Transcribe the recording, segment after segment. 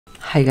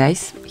Hi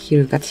guys, here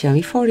we've got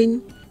Xiaomi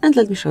 14 and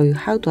let me show you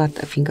how to add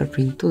a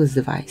fingerprint to this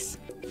device.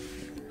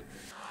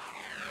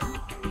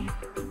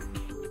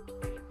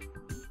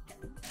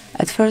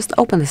 At first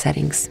open the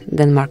settings,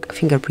 then mark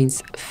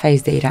fingerprints,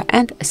 face data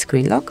and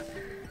screen lock.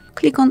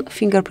 Click on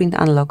fingerprint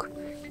unlock,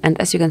 and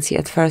as you can see,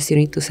 at first you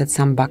need to set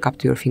some backup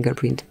to your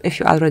fingerprint. If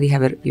you already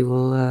have it, you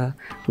will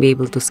be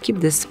able to skip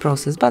this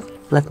process, but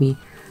let me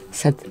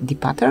set the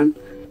pattern.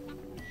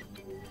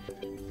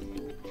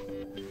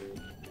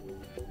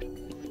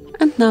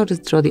 And now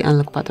just draw the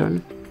unlock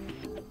pattern.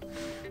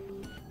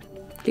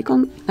 Click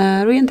on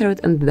re-enter it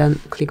and then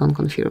click on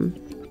confirm.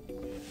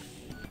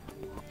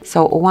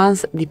 So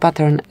once the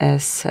pattern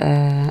is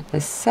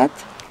set,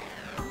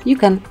 you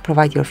can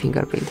provide your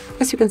fingerprint.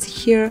 As you can see,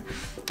 here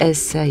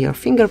is your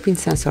fingerprint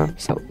sensor.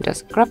 So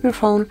just grab your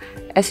phone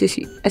as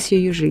you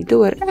usually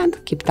do it and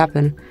keep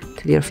tapping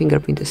till your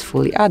fingerprint is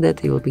fully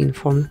added. You will be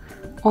informed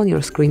on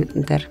your screen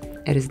that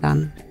it is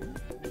done.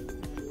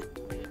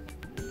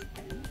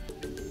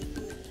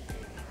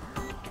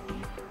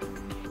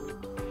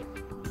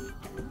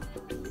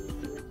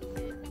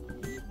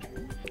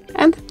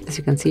 And as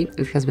you can see,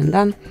 it has been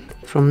done.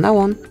 From now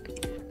on,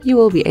 you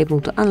will be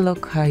able to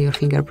unlock your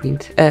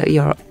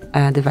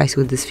device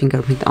with this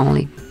fingerprint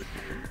only.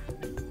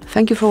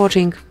 Thank you for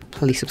watching.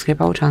 Please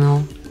subscribe our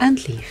channel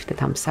and leave the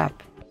thumbs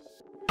up.